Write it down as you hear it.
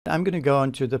I'm going to go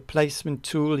onto the placement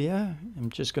tool here. I'm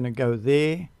just going to go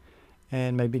there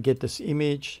and maybe get this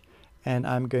image, and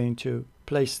I'm going to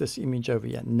place this image over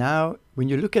here. Now, when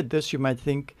you look at this, you might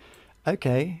think,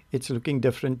 okay, it's looking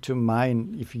different to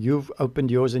mine. If you've opened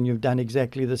yours and you've done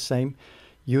exactly the same,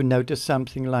 you notice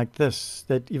something like this,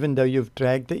 that even though you've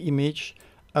dragged the image,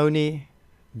 only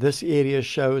this area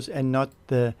shows and not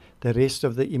the rest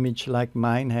of the image like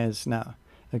mine has now.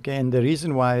 Okay, and the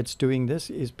reason why it's doing this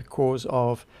is because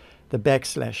of the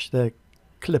backslash, the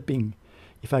clipping.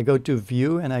 If I go to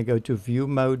view and I go to view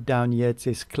mode down here, it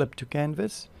says clip to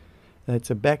canvas.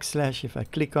 That's a backslash. If I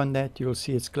click on that, you'll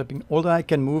see it's clipping. Although I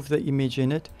can move the image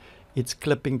in it, it's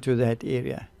clipping to that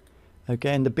area.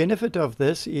 Okay, and the benefit of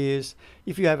this is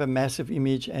if you have a massive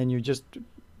image and you're just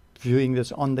viewing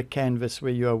this on the canvas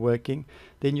where you are working,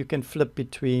 then you can flip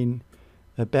between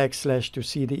a backslash to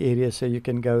see the area, so you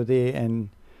can go there and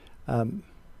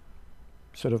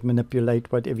sort of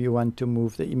manipulate whatever you want to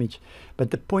move the image.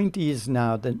 But the point is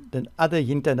now, the other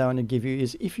hint that I want to give you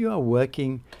is if you are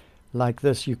working like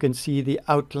this, you can see the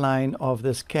outline of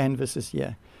this canvas is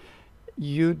here.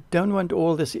 You don't want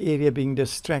all this area being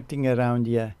distracting around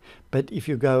here. But if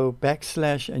you go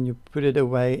backslash and you put it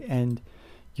away, and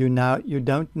you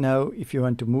don't know if you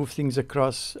want to move things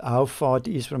across, how far it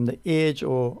is from the edge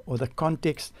or the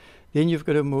context, then you've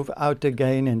got to move out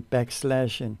again and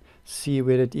backslash and see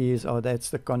where it is. Oh, that's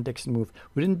the context move.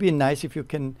 Wouldn't it be nice if you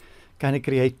can kind of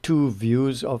create two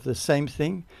views of the same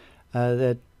thing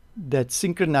that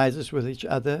synchronizes with each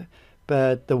other,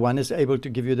 but the one is able to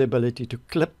give you the ability to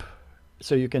clip,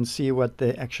 so you can see what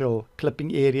the actual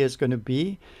clipping area is going to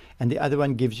be, and the other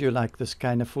one gives you like this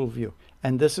kind of full view.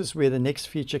 And this is where the next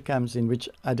feature comes in, which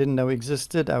I didn't know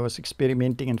existed. I was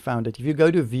experimenting and found it. If you go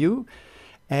to view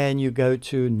and you go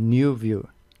to new view,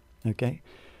 okay,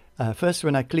 first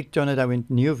when I clicked on it, I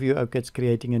went new view. Okay, it's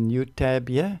creating a new tab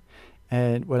here,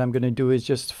 and what I'm going to do is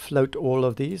just float all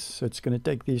of these. So it's going to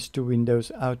take these two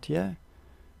windows out here.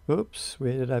 Oops,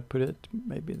 where did I put it?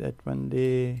 Maybe that one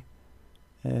there.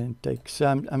 And take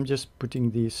some. I'm just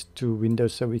putting these two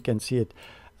windows so we can see it.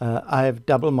 I have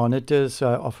double monitors,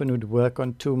 so I often would work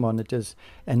on two monitors,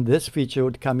 and this feature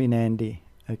would come in handy.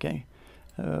 Okay,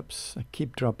 oops, I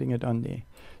keep dropping it on there.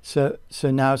 So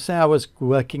now say I was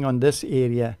working on this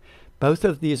area, both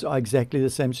of these are exactly the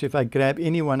same. So if I grab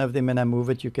any one of them and I move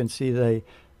it, you can see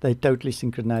they totally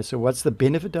synchronize. So what's the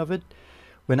benefit of it?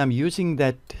 When I'm using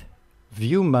that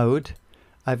view mode,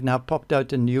 I've now popped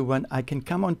out a new one. I can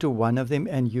come onto one of them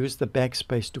and use the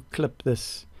backspace to clip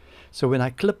this. So when I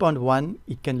clip on one,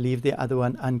 it can leave the other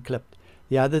one unclipped.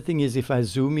 The other thing is if I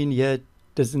zoom in here, it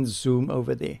doesn't zoom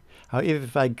over there. However,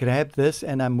 if I grab this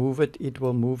and I move it, it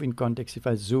will move in context if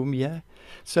I zoom here.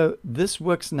 So this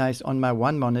works nice on my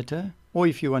one monitor, or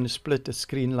if you want to split a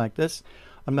screen like this,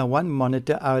 on my one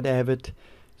monitor, I would have it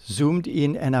zoomed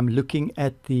in and I'm looking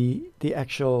at the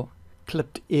actual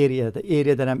clipped area, the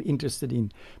area that I'm interested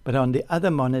in. But on the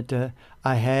other monitor,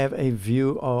 I have a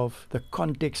view of the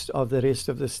context of the rest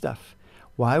of the stuff.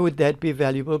 Why would that be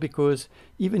valuable? Because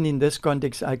even in this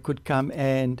context, I could come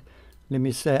and, let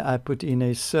me say I put in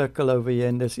a circle over here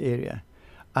in this area.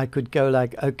 I could go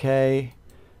like, okay,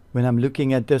 when I'm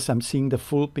looking at this, I'm seeing the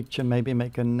full picture, maybe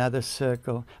make another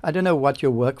circle. I don't know what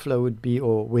your workflow would be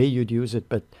or where you'd use it,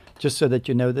 but just so that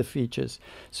you know the features.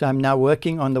 So I'm now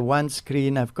working on the one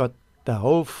screen. I've got the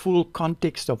whole full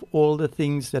context of all the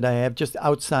things that I have just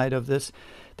outside of this.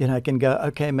 Then I can go,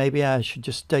 okay, maybe I should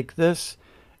just take this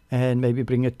and maybe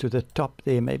bring it to the top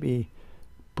there, maybe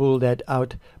pull that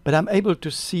out. But I'm able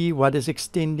to see what is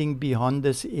extending beyond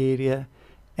this area,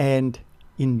 and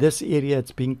in this area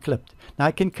it's being clipped. Now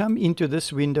I can come into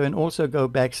this window and also go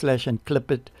backslash and clip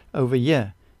it over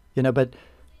here, but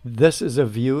this is a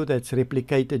view that's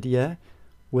replicated here,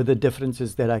 with the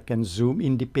differences that I can zoom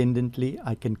independently,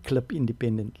 I can clip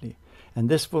independently. And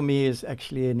this for me is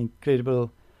actually an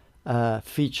incredible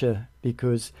feature,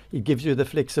 because it gives you the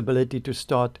flexibility to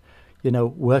start,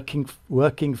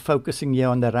 working, focusing here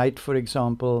on the right, for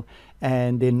example,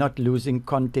 and then not losing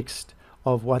context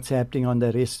of what's happening on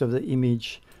the rest of the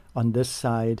image on this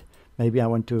side. Maybe I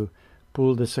want to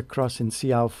pull this across and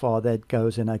see how far that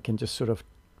goes, and I can just sort of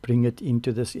bring it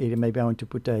into this area. Maybe I want to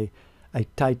put a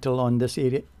title on this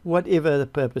area, whatever the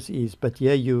purpose is. But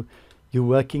here you're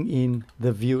working in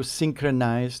the view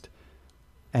synchronized,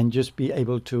 and just be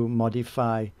able to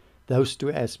modify those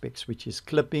two aspects, which is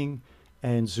clipping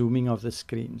and zooming of the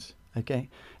screens. Okay,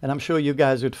 and I'm sure you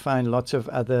guys would find lots of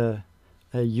other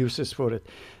uses for it.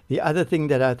 The other thing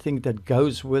that I think that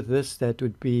goes with this that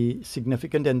would be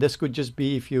significant, and this could just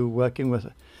be if you're working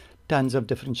with tons of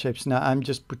different shapes. Now I'm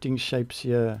just putting shapes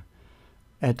here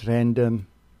at random.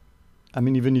 I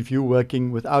mean, even if you're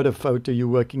working without a photo, you're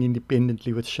working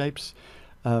independently with shapes.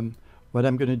 What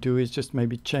I'm going to do is just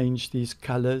maybe change these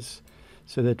colors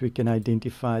so that we can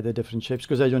identify the different shapes,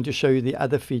 because I want to show you the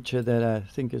other feature that I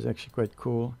think is actually quite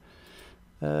cool.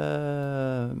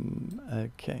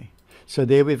 Okay, so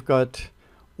there we've got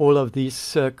all of these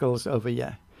circles over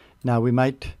here. Now we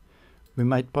might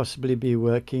possibly be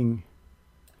working,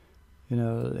 you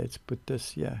know, let's put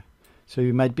this here. So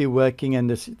you might be working, and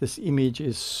this image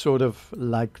is sort of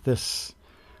like this,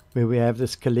 where we have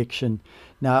this collection.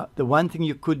 Now, the one thing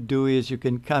you could do is you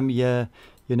can come here,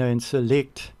 you know, and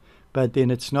select, but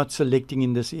then it's not selecting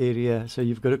in this area. So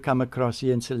you've got to come across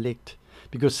here and select,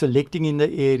 because selecting in the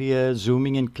area,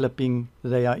 zooming and clipping,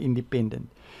 they are independent.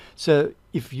 So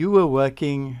if you were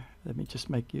working, let me just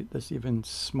make this even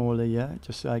smaller here,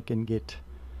 just so I can get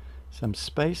some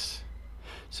space.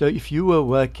 So if you were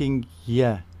working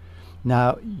here,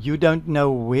 now you don't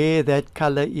know where that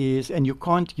color is, and you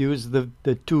can't use the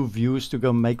two views to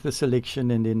go make the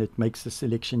selection and then it makes the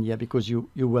selection here, because you're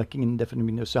working in different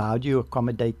windows. So how do you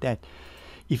accommodate that?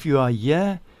 If you are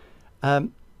here,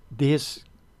 there's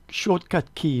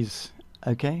shortcut keys.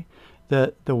 Okay,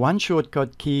 the one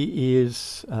shortcut key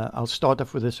is, I'll start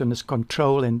off with this one, is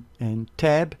Control and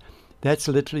Tab. That's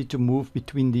literally to move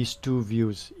between these two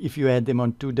views. If you had them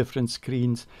on two different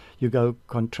screens, you go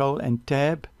Control and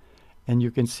Tab, and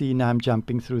you can see now I'm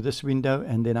jumping through this window,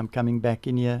 and then I'm coming back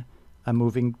in here. I'm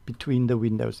moving between the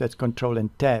windows. That's Control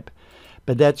and Tab.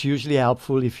 But that's usually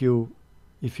helpful if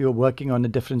you're working on a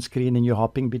different screen and you're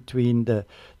hopping between the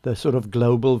sort of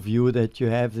global view that you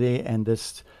have there and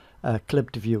this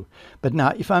clipped view. But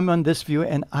now if I'm on this view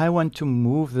and I want to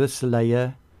move this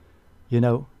layer, you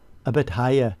know, a bit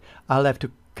higher, I'll have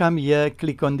to come here,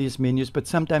 click on these menus. But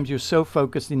sometimes you're so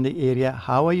focused in the area,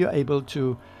 how are you able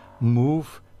to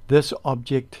move this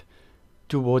object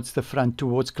towards the front,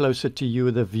 towards closer to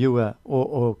you, the viewer,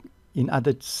 or in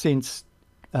other sense,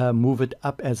 move it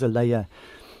up as a layer?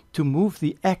 To move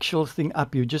the actual thing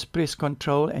up, you just press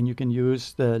Control, and you can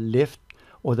use the left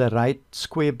or the right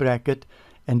square bracket,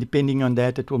 and depending on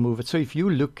that, it will move it. So if you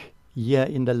look here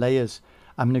in the layers,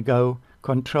 I'm going to go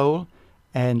Control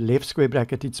and left square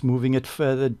bracket, it's moving it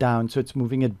further down, so it's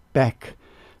moving it back.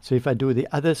 So if I do the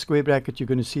other square bracket, you're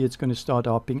going to see it's going to start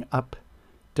hopping up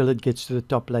till it gets to the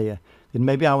top layer. Then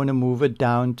maybe I want to move it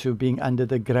down to being under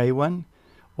the gray one,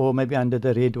 or maybe under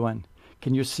the red one.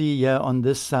 Can you see here on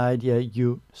this side here,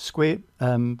 you square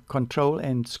Control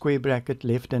and square bracket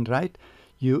left and right,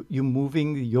 you're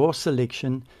moving your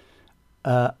selection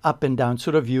up and down,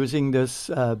 sort of using this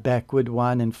backward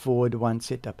one and forward one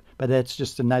setup. But that's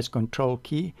just a nice control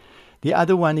key. The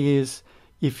other one is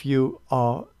if you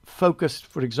are focused,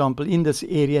 for example, in this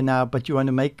area now, but you want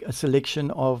to make a selection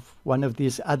of one of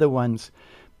these other ones,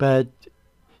 but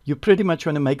you pretty much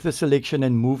want to make the selection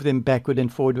and move them backward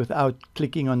and forward without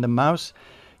clicking on the mouse,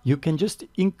 you can just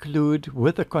include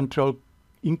with a Control,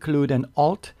 include an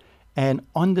Alt, and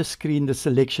on the screen, the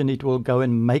selection, it will go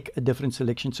and make a different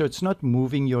selection. So it's not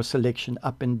moving your selection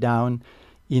up and down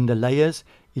in the layers.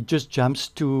 It just jumps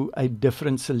to a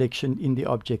different selection in the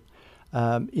object.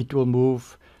 It will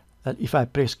move. If I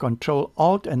press Control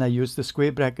Alt and I use the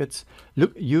square brackets,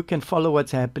 look, you can follow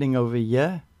what's happening over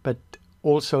here, but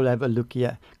also have a look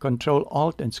here. Control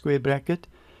Alt and square bracket,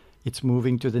 it's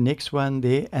moving to the next one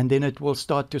there, and then it will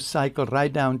start to cycle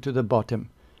right down to the bottom.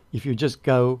 If you just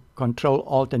go Control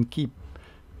Alt and keep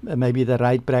maybe the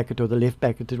right bracket or the left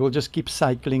bracket, it will just keep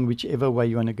cycling whichever way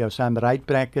you want to go. So I'm right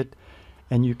bracket,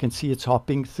 and you can see it's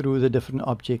hopping through the different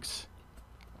objects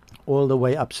all the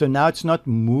way up. So now it's not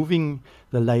moving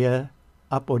the layer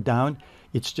up or down,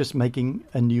 it's just making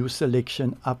a new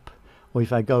selection up. Or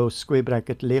if I go square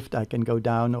bracket left, I can go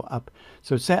down or up.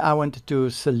 So say I wanted to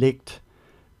select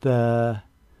the,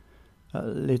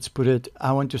 let's put it,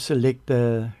 I want to select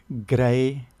the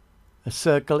gray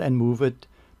circle and move it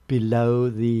below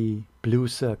the blue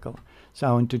circle. So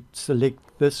I want to select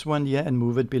this one here and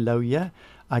move it below here.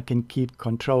 I can keep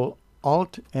Control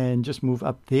Alt and just move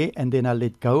up there, and then I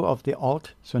let go of the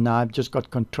Alt. So now I've just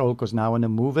got Control because now I want to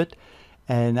move it,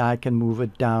 and I can move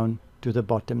it down to the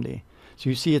bottom there. So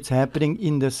you see it's happening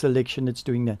in the selection, it's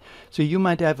doing that. So you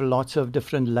might have lots of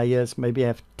different layers, maybe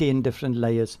have 10 different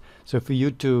layers. So for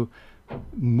you to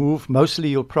move, mostly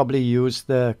you'll probably use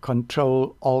the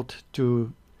Control Alt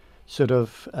to sort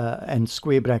of and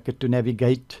square bracket to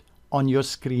navigate on your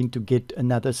screen to get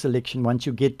another selection. Once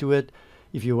you get to it,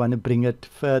 if you want to bring it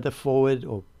further forward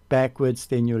or backwards,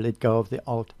 then you let go of the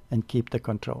Alt and keep the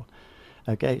Control.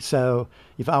 Okay, so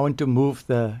if I want to move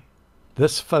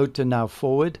this photo now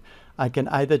forward, I can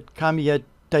either come here,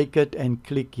 take it and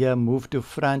click here, move to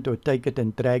front, or take it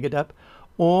and drag it up.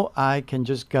 or I can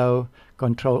just go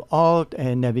Control Alt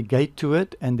and navigate to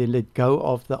it and then let go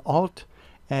of the Alt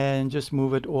and just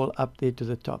move it all up there to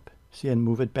the top. See, and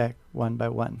move it back one by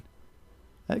one.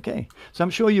 Okay, so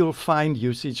I'm sure you'll find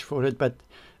usage for it, but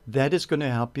that is going to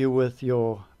help you with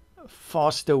your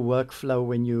faster workflow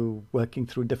when you're working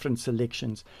through different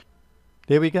selections.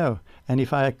 There we go. And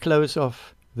if I close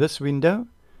off this window,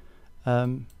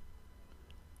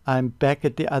 I'm back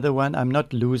at the other one. I'm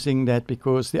not losing that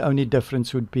because the only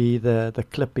difference would be the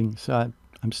clipping. So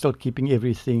I'm still keeping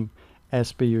everything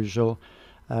as per usual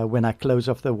when I close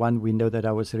off the one window that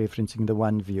I was referencing, the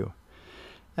one view.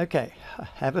 Okay,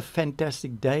 have a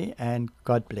fantastic day and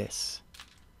God bless.